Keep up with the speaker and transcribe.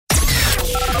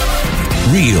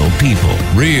Real people,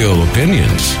 real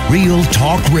opinions, real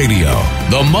talk radio.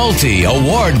 The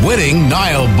multi-award-winning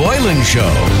Niall Boylan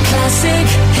Show. Classic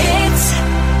hits.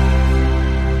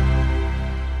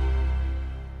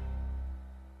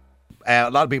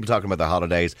 A lot of people talking about their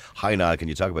holidays. Hi, Niall, can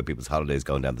you talk about people's holidays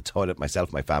going down the toilet? Myself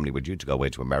and my family were due to go away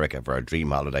to America for our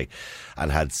dream holiday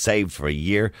and had saved for a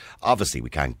year. Obviously, we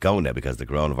can't go now because of the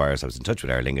coronavirus. I was in touch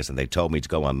with Aer Lingus and they told me to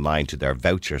go online to their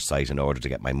voucher site in order to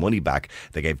get my money back.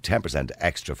 They gave 10%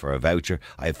 extra for a voucher.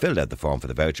 I have filled out the form for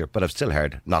the voucher, but I've still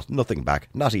heard nothing back,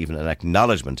 not even an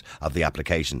acknowledgement of the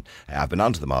application. I've been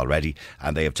on to them already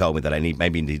and they have told me that I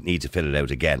need to fill it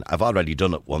out again. I've already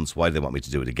done it once. Why do they want me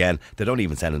to do it again? They don't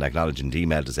even send an acknowledgement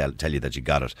email to tell you that you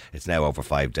got it. It's now over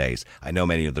 5 days. I know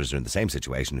many others are in the same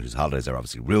situation whose holidays are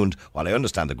obviously ruined. While I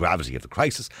understand the gravity of the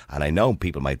crisis, and I know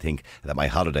people might think that my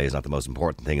holiday is not the most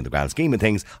important thing in the grand scheme of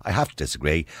things, I have to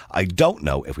disagree. I don't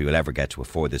know if we will ever get to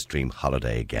afford this dream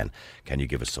holiday again. Can you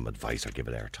give us some advice or give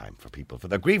it airtime for people for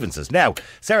their grievances? Now,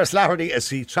 Sarah Slattery is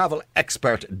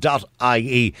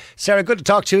thetravelexpert.ie. Sarah, good to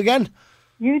talk to you again.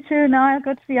 You too, Niall.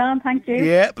 Good to be on. Thank you.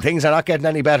 Yeah, things are not getting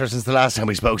any better since the last time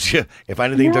we spoke to you. If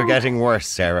anything, they're getting worse,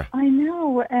 Sarah. I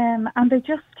know, and they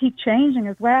just keep changing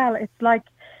as well. It's like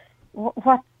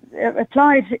what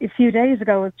applied a few days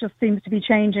ago, it just seems to be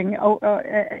changing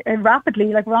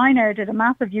rapidly. Like Ryanair did a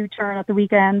massive U-turn at the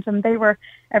weekend, and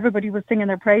everybody was singing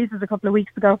their praises a couple of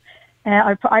weeks ago.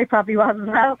 I probably was as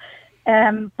well.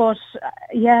 But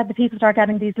the people start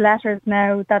getting these letters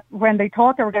now that when they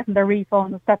thought they were getting their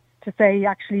refunds, that's to say,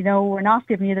 actually, no, we're not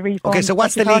giving you the refund. Okay, so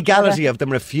what's the legality of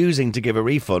them refusing to give a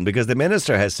refund? Because the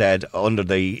Minister has said, under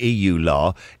the EU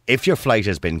law, if your flight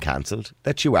has been cancelled,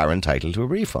 that you are entitled to a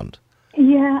refund.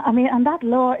 Yeah, I mean, and that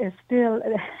law is still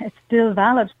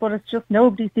valid, but it's just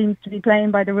nobody seems to be playing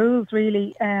by the rules,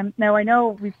 really. Now, I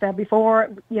know we've said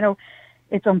before,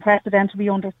 it's unprecedented, we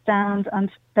understand, and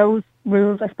those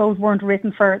rules, I suppose, weren't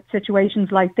written for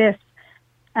situations like this.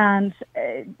 And,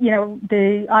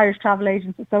 the Irish Travel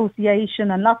Agents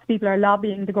Association and lots of people are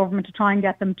lobbying the government to try and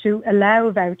get them to allow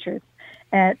vouchers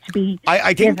to be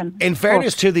I think, given. in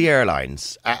fairness to the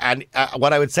airlines, and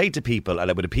what I would say to people,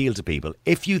 and I would appeal to people,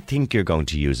 if you think you're going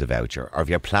to use a voucher, or if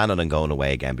you're planning on going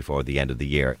away again before the end of the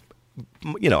year,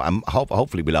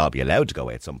 hopefully we'll all be allowed to go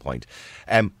away at some point,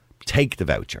 take the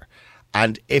voucher.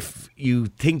 And if you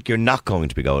think you're not going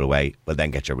to be going away, well,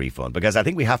 then get your refund. Because I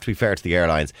think we have to be fair to the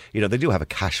airlines. They do have a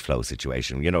cash flow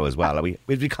situation, as well. And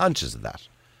we'd be conscious of that.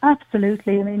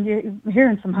 Absolutely. I mean, you're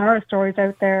hearing some horror stories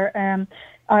out there.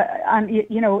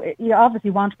 You obviously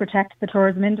want to protect the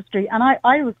tourism industry. And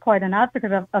I was quite an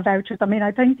advocate of vouchers. I mean,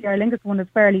 I think the Aer Lingus one is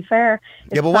fairly fair.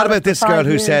 Yeah, but what about this girl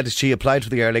who said she applied for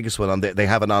the Aer Lingus one? They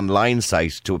have an online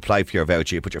site to apply for your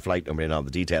voucher. You put your flight number in, all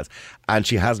the details. And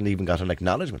she hasn't even got an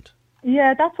acknowledgement.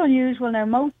 Yeah, that's unusual. Now,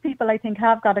 most people, I think,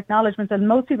 have got acknowledgements, and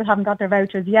most people haven't got their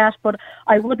vouchers yet, but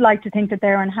I would like to think that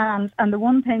they're in hand. And the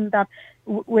one thing that,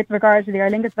 with regards to the Aer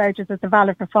Lingus vouchers, is they're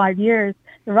valid for 5 years.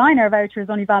 The Ryanair voucher is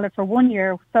only valid for 1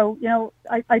 year. So,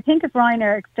 I think if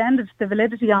Ryanair extended the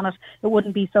validity on it, it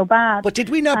wouldn't be so bad. But did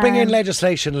we not bring in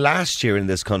legislation last year in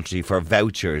this country for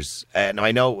vouchers? Now,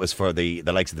 I know it was for the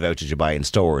likes of the vouchers you buy in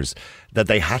stores, that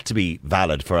they had to be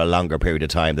valid for a longer period of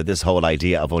time, that this whole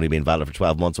idea of only being valid for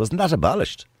 12 months, wasn't that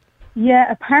abolished? Yeah,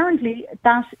 apparently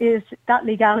that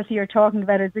legality you're talking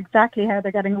about is exactly how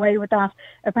they're getting away with that.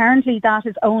 Apparently that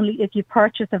is only if you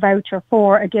purchase a voucher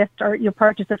for a gift or you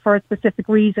purchase it for a specific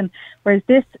reason, whereas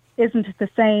this isn't the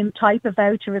same type of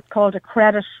voucher. It's called a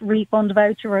credit refund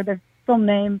voucher, or there's some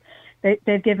name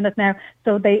they've given it now.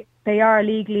 So they are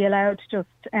legally allowed to just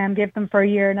give them for a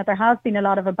year. Now, there has been a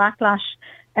lot of a backlash,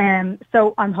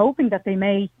 so I'm hoping that they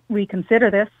may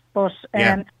reconsider this. But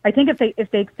I think if they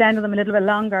extended them a little bit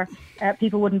longer,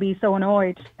 people wouldn't be so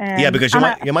annoyed. Because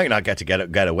you might not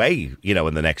get away,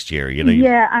 in the next year.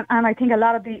 Yeah, and I think a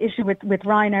lot of the issue with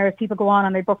Ryanair is people go on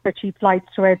and they book their cheap flights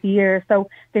throughout the year. So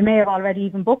they may have already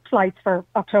even booked flights for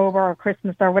October or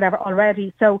Christmas or whatever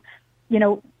already. So,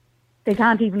 they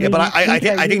can't even... Yeah, but I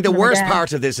think the worst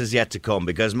part of this is yet to come,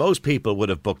 because most people would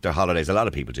have booked their holidays, a lot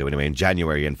of people do anyway, in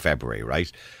January and February,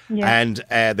 right? Yeah. And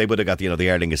they would have got, the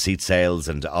Aer Lingus seat sales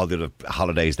and all the other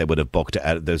holidays they would have booked.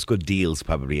 There's good deals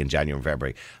probably in January and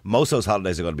February. Most of those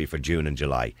holidays are going to be for June and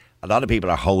July. A lot of people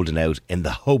are holding out in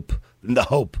the hope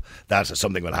that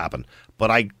something will happen. But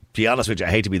to be honest with you,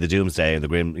 I hate to be the doomsday and the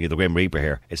grim reaper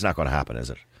here. It's not going to happen, is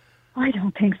it? I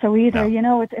don't think so either.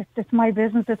 No. It's my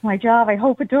business, it's my job. I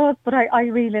hope it does, but I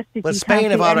realistically Well,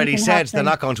 Spain have already said they're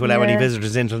not going to allow any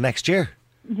visitors in until next year.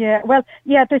 Yeah, well,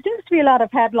 there seems to be a lot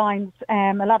of headlines,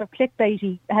 a lot of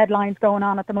clickbaity headlines going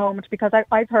on at the moment, because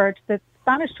I've heard that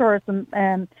Spanish tourism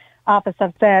office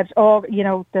have said,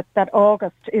 that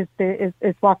August is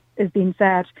what is being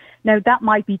said. Now that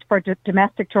might be for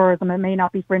domestic tourism, it may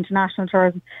not be for international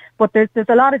tourism, but there's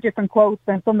a lot of different quotes.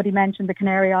 And somebody mentioned the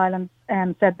Canary Islands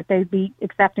and said that they'd be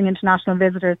accepting international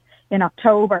visitors in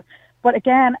October. But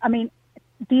again, I mean,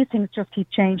 these things just keep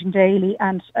changing daily.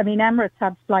 And I mean, Emirates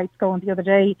had flights going the other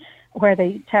day where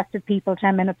they tested people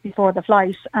 10 minutes before the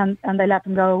flight and they let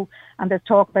them go. And there's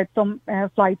talk about some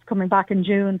flights coming back in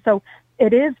June. So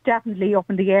it is definitely up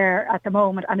in the air at the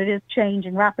moment, and it is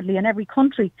changing rapidly. And every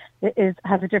country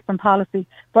has a different policy.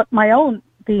 But my own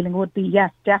feeling would be,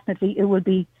 yes, definitely it will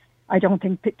be. I don't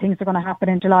think things are going to happen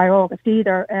in July or August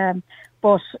either.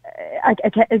 But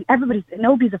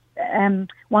nobody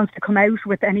wants to come out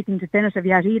with anything definitive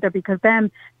yet either, because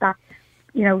then that,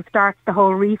 starts the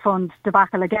whole refund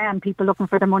debacle again, people looking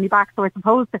for their money back. So I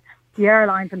suppose the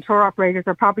airlines and tour operators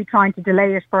are probably trying to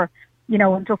delay it for,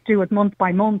 and just do it month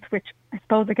by month, which I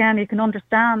suppose, again, you can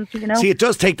understand, See, it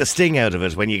does take the sting out of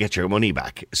it when you get your money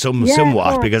back,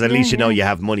 somewhat, because at least you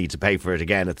have money to pay for it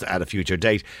again at a future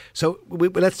date. So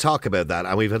let's talk about that.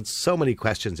 And we've had so many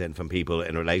questions in from people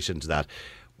in relation to that.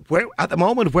 At the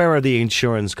moment, where are the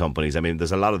insurance companies? I mean,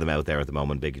 there's a lot of them out there at the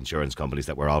moment, big insurance companies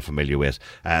that we're all familiar with,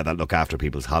 that look after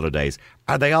people's holidays.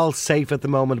 Are they all safe at the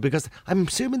moment? Because I'm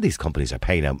assuming these companies are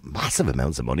paying out massive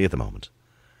amounts of money at the moment.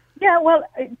 Yeah, well,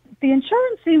 the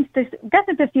insurance seems to get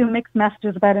a few mixed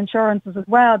messages about insurances as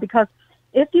well, because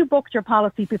if you booked your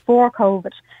policy before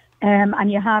COVID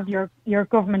and you have your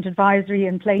government advisory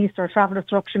in place or travel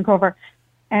disruption cover,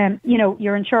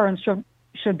 your insurance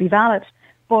should be valid.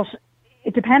 But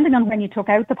depending on when you took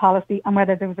out the policy and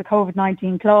whether there was a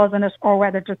COVID-19 clause in it or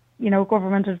whether just,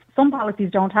 some policies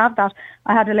don't have that.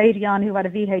 I had a lady on who had a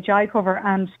VHI cover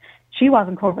and she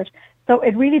wasn't covered. So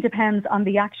it really depends on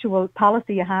the actual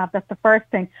policy you have. That's the first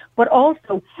thing. But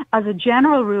also, as a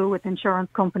general rule with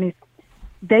insurance companies,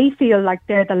 they feel like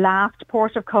they're the last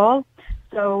port of call.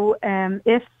 So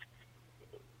if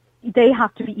you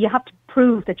have to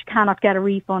prove that you cannot get a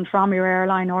refund from your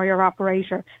airline or your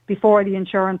operator before the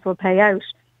insurance will pay out.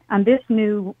 And this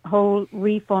new whole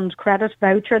refund credit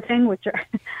voucher thing, which,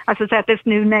 as I said, this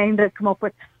new name they've come up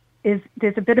with,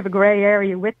 there's a bit of a grey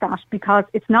area with that, because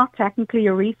it's not technically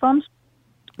a refund.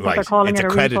 Right, they're calling it's it a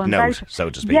credit refund note, voucher. so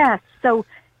to speak. Yes, so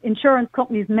insurance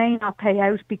companies may not pay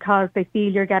out because they feel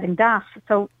you're getting that.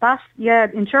 So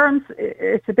insurance,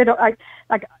 it's a bit like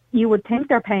you would think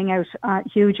they're paying out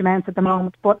huge amounts at the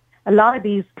moment, but a lot of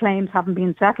these claims haven't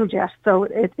been settled yet, so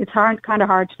it's kind of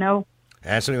hard to know.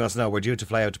 Somebody wants to know, we're due to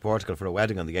fly out to Portugal for a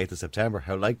wedding on the 8th of September.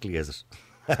 How likely is it?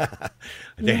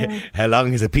 How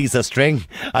long is a piece of string?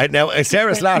 Now,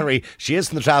 Sarah Slattery, she is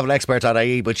from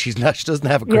thetravelexpert.ie, but she doesn't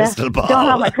have a crystal ball. Don't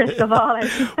have my crystal ball.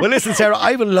 Well, listen, Sarah,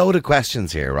 I have a load of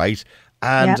questions here, right?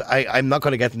 And I'm not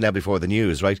going to get them now before the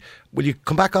news, right? Will you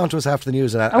come back on to us after the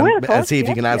news and see if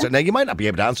you can answer? Now, you might not be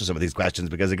able to answer some of these questions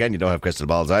because, again, you don't have crystal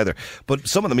balls either. But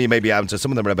some of them you may be able to.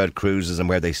 Some of them are about cruises and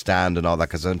where they stand and all that,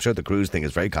 because I'm sure the cruise thing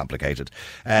is very complicated.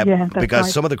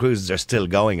 Because some of the cruises are still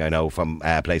going, I know, from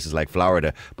places like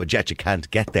Florida, but yet you can't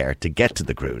get there to get to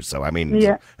the cruise. So, I mean,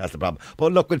 that's the problem.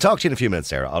 But look, we'll talk to you in a few minutes,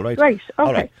 Sarah, all right? Right, okay.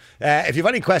 All right. If you've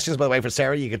any questions, by the way, for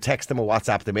Sarah, you can text them or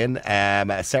WhatsApp them in.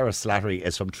 Sarah Slattery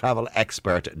is from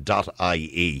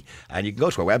thetravelexpert.ie, and you can go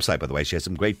to our website, by the way. She has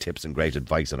some great tips and great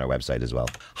advice on our website as well.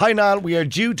 Hi Niall, we are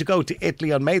due to go to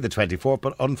Italy on May the 24th,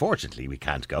 but unfortunately we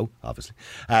can't go, obviously.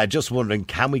 Just wondering,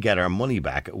 can we get our money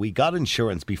back? We got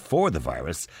insurance before the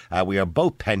virus. We are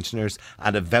both pensioners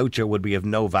and a voucher would be of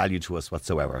no value to us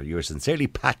whatsoever. Yours sincerely,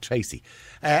 Pat Tracy.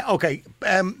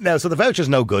 Now, so the voucher's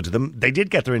no good to them. They did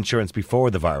get their insurance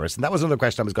before the virus, and that was another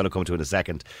question I was going to come to in a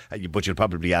second, but you'll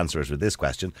probably answer it with this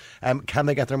question. Can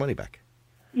they get their money back?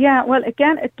 Yeah, well,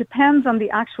 again, it depends on the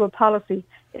actual policy.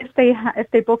 If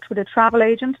they booked with a travel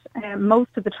agent,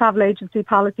 most of the travel agency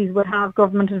policies would have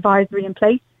government advisory in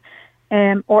place.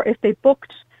 Or if they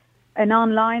booked an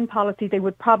online policy, they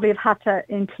would probably have had to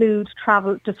include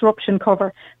travel disruption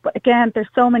cover. But again, there's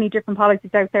so many different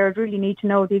policies out there. I'd really need to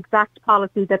know the exact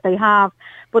policy that they have.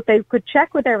 But they could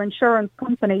check with their insurance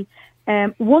company.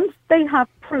 Once they have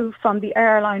proof from the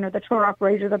airline or the tour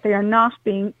operator that they are not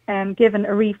being given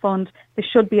a refund, they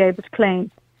should be able to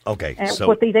claim. Okay.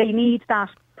 But they need that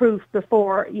proof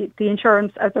before the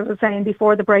insurance, as I was saying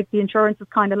before the break, the insurance is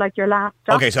kind of like your last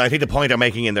stop. Okay, so I think the point they're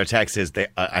making in their text is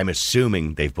I'm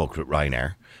assuming they've booked with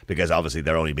Ryanair, because obviously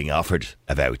they're only being offered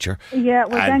a voucher. Yeah,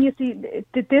 well then you see,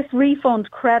 this refund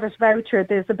credit voucher,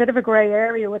 there's a bit of a grey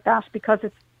area with that, because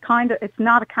it's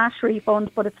not a cash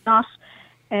refund, but it's not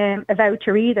a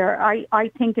voucher either.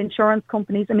 I think insurance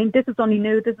companies, I mean, this is only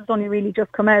new, this has only really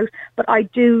just come out, but I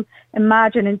do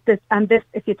imagine this,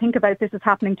 if you think about it, this is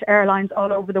happening to airlines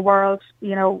all over the world,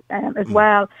 as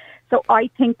well. So I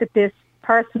think that this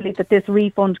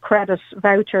refund credit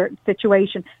voucher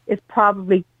situation is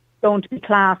probably going to be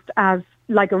classed as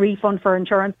like a refund for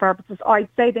insurance purposes. I'd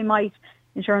say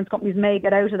insurance companies may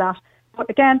get out of that. But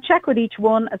again, check with each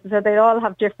one. As I said, they all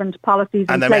have different policies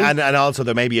in place. And also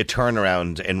there may be a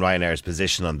turnaround in Ryanair's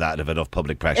position on that if enough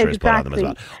public pressure is put on them as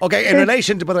well. Okay, in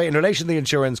relation to the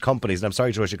insurance companies, and I'm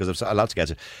sorry to rush you because I've a lot to get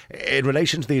to. In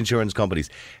relation to the insurance companies,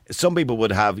 some people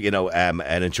would have,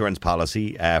 an insurance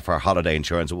policy for holiday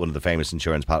insurance with one of the famous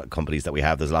insurance companies that we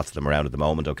have. There's lots of them around at the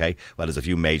moment, okay? Well, there's a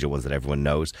few major ones that everyone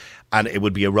knows. And it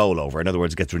would be a rollover. In other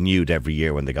words, it gets renewed every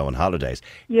year when they go on holidays.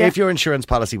 Yeah. If your insurance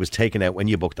policy was taken out when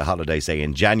you booked the holiday, say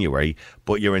in January,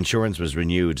 but your insurance was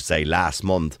renewed, say, last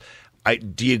month,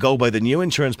 do you go by the new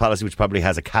insurance policy, which probably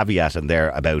has a caveat in there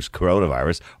about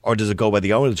coronavirus, or does it go by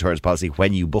the old insurance policy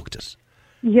when you booked it?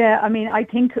 Yeah, I mean, I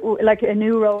think like a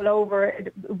new rollover,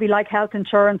 it would be like health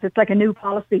insurance. It's like a new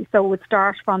policy, so it would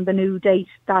start from the new date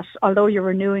that, although you're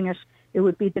renewing it, it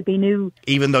would be to be new.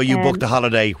 Even though you booked the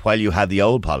holiday while you had the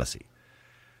old policy?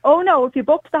 Oh, no, if you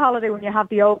booked the holiday when you have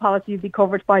the old policy, you'd be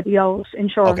covered by the old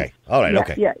insurance. Okay, all right,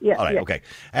 okay. Yeah. All right, okay.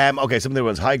 Okay, some of the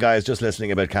ones. Hi, guys, just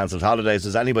listening about cancelled holidays.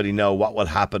 Does anybody know what will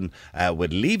happen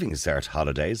with leaving cert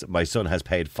holidays? My son has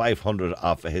paid 500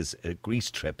 off his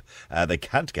Greece trip. They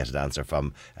can't get an answer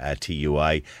from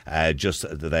TUI, just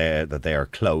that they are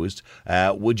closed.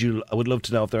 I would love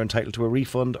to know if they're entitled to a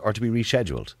refund or to be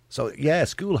rescheduled. So, yeah,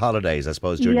 school holidays, I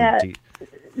suppose, during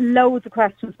loads of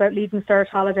questions about leaving cert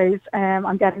holidays.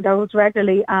 I'm getting those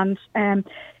regularly, and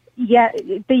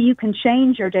you can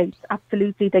change your dates.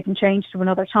 Absolutely, they can change to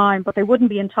another time, but they wouldn't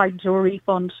be entitled to a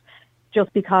refund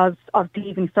just because of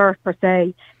leaving cert per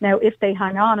se. Now, if they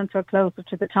hang on until closer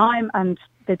to the time, and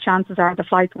the chances are the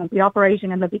flights won't be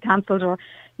operating and they'll be cancelled, or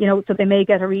so they may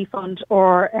get a refund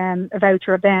or a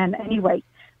voucher then anyway.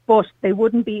 But they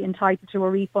wouldn't be entitled to a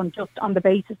refund just on the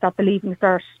basis that the leaving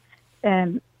cert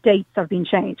dates have been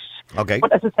changed. Okay.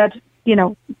 But as I said,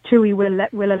 TUI will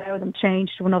allow them to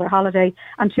change to another holiday,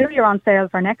 and TUI are on sale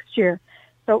for next year.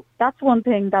 So that's one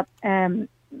thing that I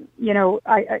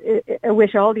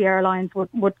wish all the airlines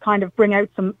would kind of bring out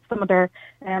some of their.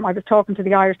 I was talking to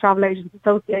the Irish Travel Agents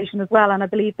Association as well, and I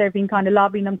believe they've been kind of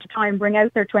lobbying them to try and bring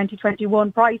out their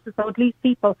 2021 prices, so at least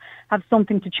people have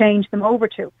something to change them over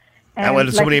to.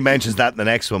 And somebody mentions that in the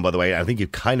next one, by the way, I think you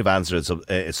kind of answered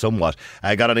it somewhat.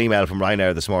 I got an email from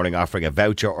Ryanair this morning offering a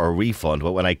voucher or a refund,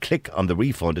 but when I click on the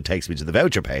refund, it takes me to the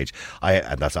voucher page.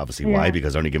 And that's obviously why,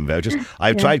 because they're only giving vouchers.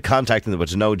 I've tried contacting them, but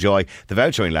to no joy. The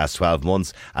voucher only lasts 12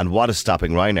 months, and what is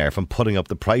stopping Ryanair from putting up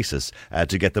the prices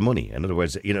to get the money? In other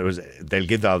words, they'll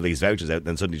give all these vouchers out and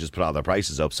then suddenly just put all their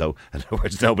prices up, so in other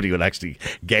words, nobody will actually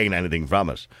gain anything from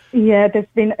it. Yeah, there's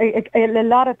been a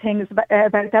lot of things about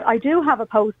that. I do have a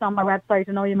post on my website.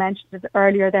 I know you mentioned it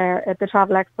earlier there at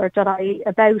thetravelexpert.ie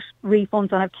about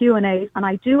refunds and a Q&A, and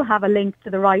I do have a link to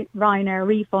the Ryanair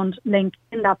refund link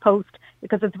in that post,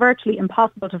 because it's virtually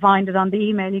impossible to find it on the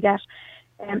email you get.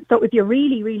 So if you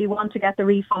really, really want to get the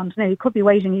refund, now you could be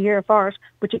waiting a year for it,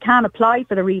 but you can apply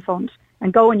for the refund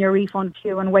and go in your refund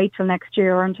queue and wait till next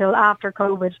year or until after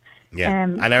COVID. Yeah,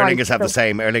 and Aer Lingus have the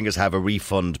same. Aer Lingus have a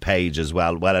refund page as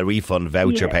well. Well, a refund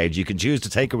voucher page. You can choose to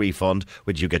take a refund,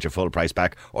 which you get your full price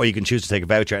back, or you can choose to take a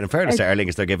voucher. And in fairness to Aer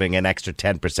Lingus, they're giving an extra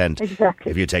 10%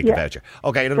 if you take the voucher.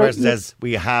 Okay, another person says,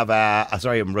 we have,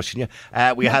 sorry, I'm rushing you.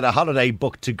 We had a holiday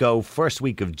booked to go first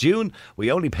week of June.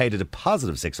 We only paid a deposit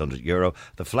of €600.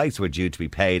 The flights were due to be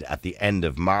paid at the end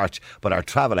of March, but our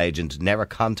travel agent never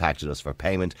contacted us for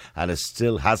payment and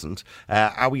still hasn't.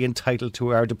 Are we entitled to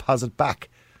our deposit back?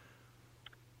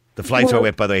 The flights were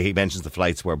with, by the way, he mentions the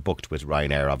flights were booked with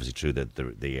Ryanair, obviously through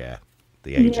the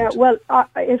agent. Yeah, well,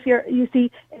 if you see,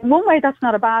 in one way that's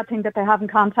not a bad thing that they haven't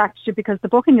contacted you, because the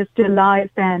booking is still live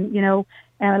then,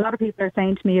 a lot of people are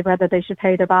saying to me whether they should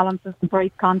pay their balances and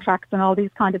break contracts and all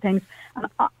these kind of things. And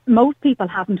most people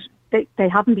haven't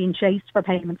been chased for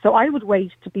payment. So I would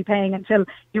wait to be paying until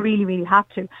you really, really have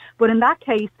to. But in that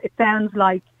case, it sounds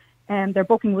like their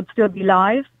booking would still be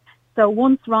live. So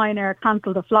once Ryanair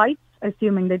cancel the flights,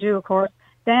 assuming they do, of course,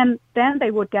 then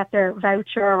they would get their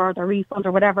voucher or their refund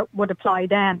or whatever would apply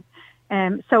then.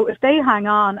 So if they hang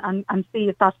on and see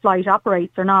if that flight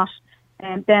operates or not,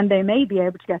 then they may be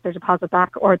able to get their deposit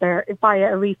back or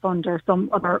via a refund or some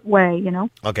other way, you know.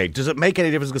 Okay, does it make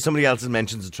any difference? Because somebody else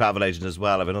mentions a travel agent as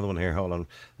well. I have another one here, hold on,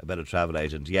 about a travel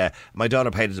agent. Yeah, my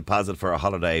daughter paid a deposit for a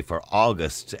holiday for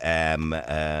August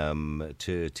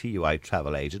to TUI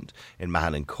travel agent in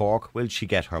Mahon in Cork. Will she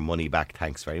get her money back?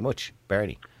 Thanks very much.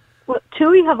 Bernie. Well,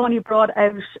 TUI have only brought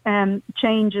out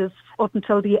changes up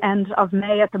until the end of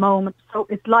May at the moment, so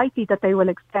it's likely that they will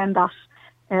extend that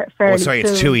fairly soon.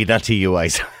 It's TUI, not TUI.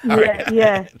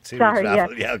 Yeah. Sorry,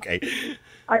 yeah, okay.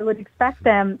 I would expect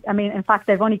them, in fact,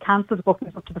 they've only cancelled the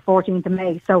bookings up to the 14th of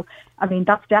May, so,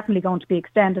 that's definitely going to be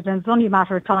extended, and it's only a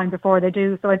matter of time before they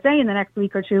do. So I'd say in the next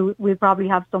week or two, we'll probably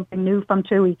have something new from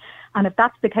TUI, and if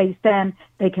that's the case, then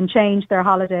they can change their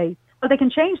holiday. Well, they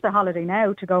can change their holiday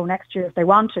now to go next year if they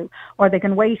want to, or they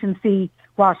can wait and see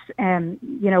what, when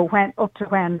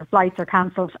the flights are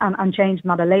cancelled and change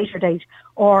them at a later date.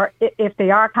 Or if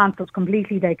they are cancelled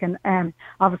completely, they can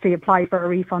obviously apply for a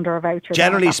refund or a voucher.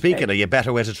 Generally speaking, are you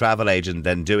better with a travel agent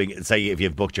than doing, say, if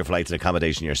you've booked your flights and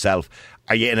accommodation yourself,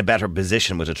 are you in a better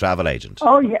position with a travel agent?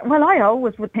 Oh, yeah. Well, I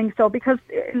always would think so, because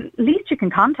at least you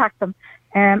can contact them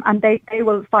and they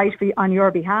will fight on your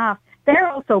behalf. They're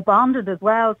also bonded as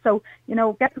well. So,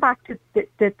 getting back to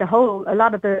the whole, a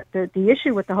lot of the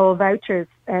issue with the whole vouchers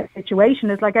situation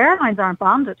is like airlines aren't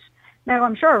bonded. Now,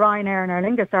 I'm sure Ryanair and Aer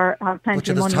Lingus have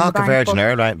plenty of money. There's talk of Virgin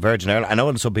Airline. I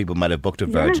know some people might have booked a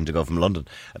Virgin to go from London.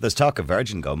 There's talk of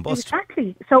Virgin going bust.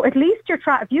 Exactly. So at least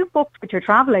if you've booked with your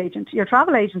travel agent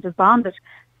is bonded.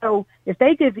 So if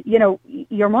they give,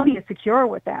 your money is secure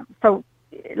with them. So,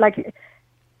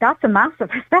 that's a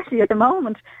massive, especially at the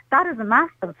moment, that is a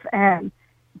massive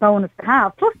bonus to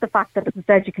have. Plus the fact that, as I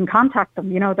said, you can contact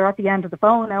them. They're at the end of the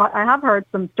phone. Now, I have heard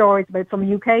some stories about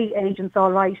some UK agents,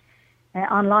 all right,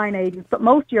 online agents, but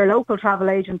most of your local travel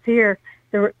agents here,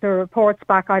 the reports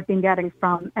back I've been getting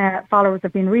from followers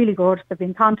have been really good. They've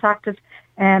been contacted,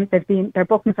 and their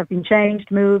bookings have been changed,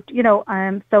 moved.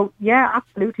 So yeah,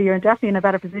 absolutely, you're definitely in a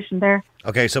better position there.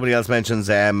 Okay, somebody else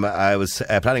mentions I was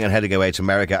planning on heading away to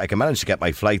America. I can manage to get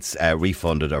my flights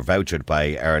refunded or vouchered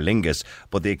by Aer Lingus,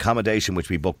 but the accommodation which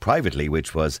we booked privately,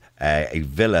 which was a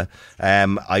villa,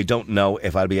 I don't know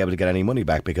if I'll be able to get any money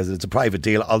back because it's a private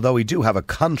deal, although we do have a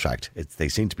contract. They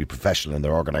seem to be professional in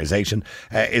their organisation.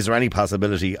 Is there any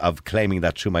possibility of claiming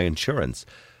that through my insurance?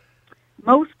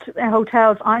 Most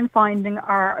hotels I'm finding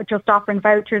are just offering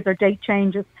vouchers or date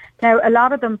changes. Now, a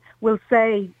lot of them will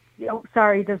say,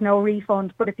 sorry, there's no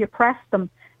refund. But if you press them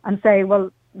and say,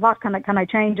 well, what can I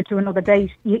change it to another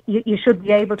date? You should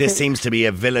be able to. This seems to be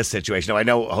a villa situation. Now, I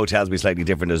know hotels be slightly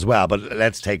different as well, but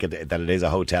let's take it that it is a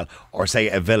hotel, or say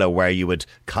a villa where you would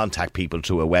contact people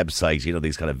through a website,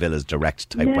 these kind of villas direct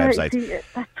type websites. See,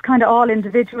 that's kind of all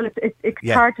individual. It's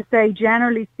hard to say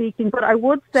generally speaking, but I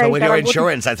would say. So with your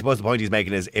insurance, I suppose the point he's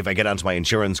making is, if I get onto my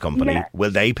insurance company,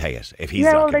 will they pay it if he's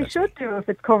not they should do if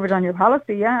it's covered on your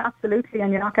policy. Yeah, absolutely,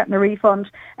 and you're not getting a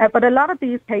refund. But a lot of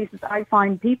these cases, I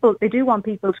find they do want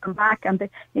people to come back, and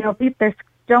people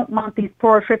don't want these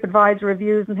poor TripAdvisor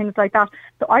reviews and things like that.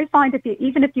 So I find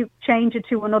even if you change it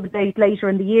to another date later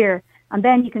in the year, and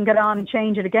then you can get on and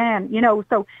change it again,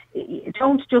 so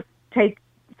don't just take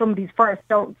somebody's first.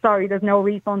 Sorry, there's no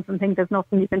refunds and think there's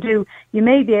nothing you can do. You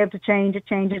may be able to change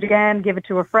it again, give it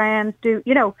to a friend,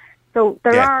 So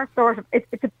there are sort of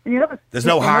there's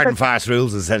no hard and fast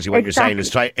rules. Essentially, what you're saying is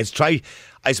try.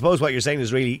 I suppose what you're saying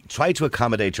is really try to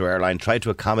accommodate your airline, try to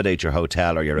accommodate your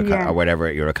hotel or or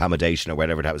whatever, your accommodation or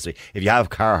whatever it happens to be. If you have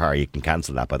car hire, you can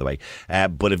cancel that, by the way.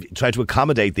 But try to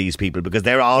accommodate these people because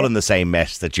they're all in the same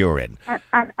mess that you're in.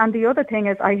 And the other thing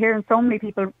is, I hear so many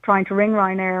people trying to ring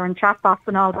Ryanair and chatbots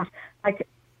and all that. I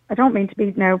don't mean to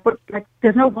be now, but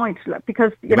there's no point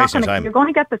because you're going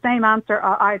to get the same answer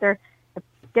either.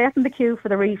 Get in the queue for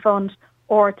the refund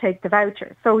or take the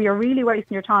voucher. So you're really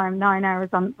wasting your time 9 hours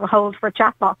on hold for a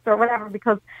chatbot or whatever,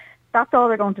 because that's all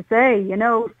they're going to say,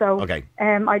 So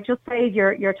I just save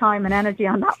your time and energy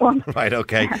on that one. Right,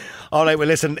 okay. All right, well,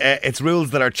 listen, it's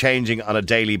rules that are changing on a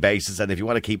daily basis, and if you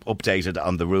want to keep updated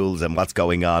on the rules and what's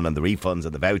going on and the refunds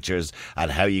and the vouchers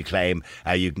and how you claim,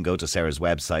 you can go to Sarah's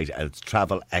website. It's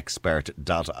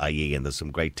thetravelexpert.ie, and there's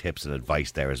some great tips and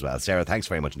advice there as well. Sarah, thanks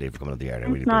very much indeed for coming on the air. I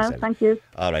really appreciate it. Thank you.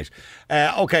 All right.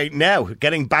 Okay, now,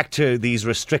 getting back to these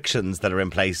restrictions that are in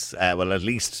place, at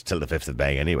least till the 5th of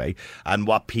May anyway, and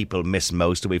what people miss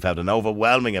most. We've had an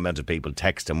overwhelming amount of people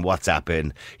text and WhatsApp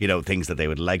in, things that they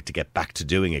would like to get back to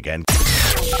doing again.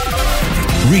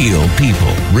 Real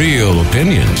people, real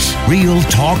opinions, real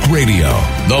talk radio.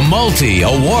 The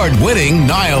multi-award winning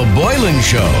Niall Boylan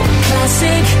Show.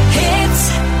 Classic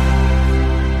hits.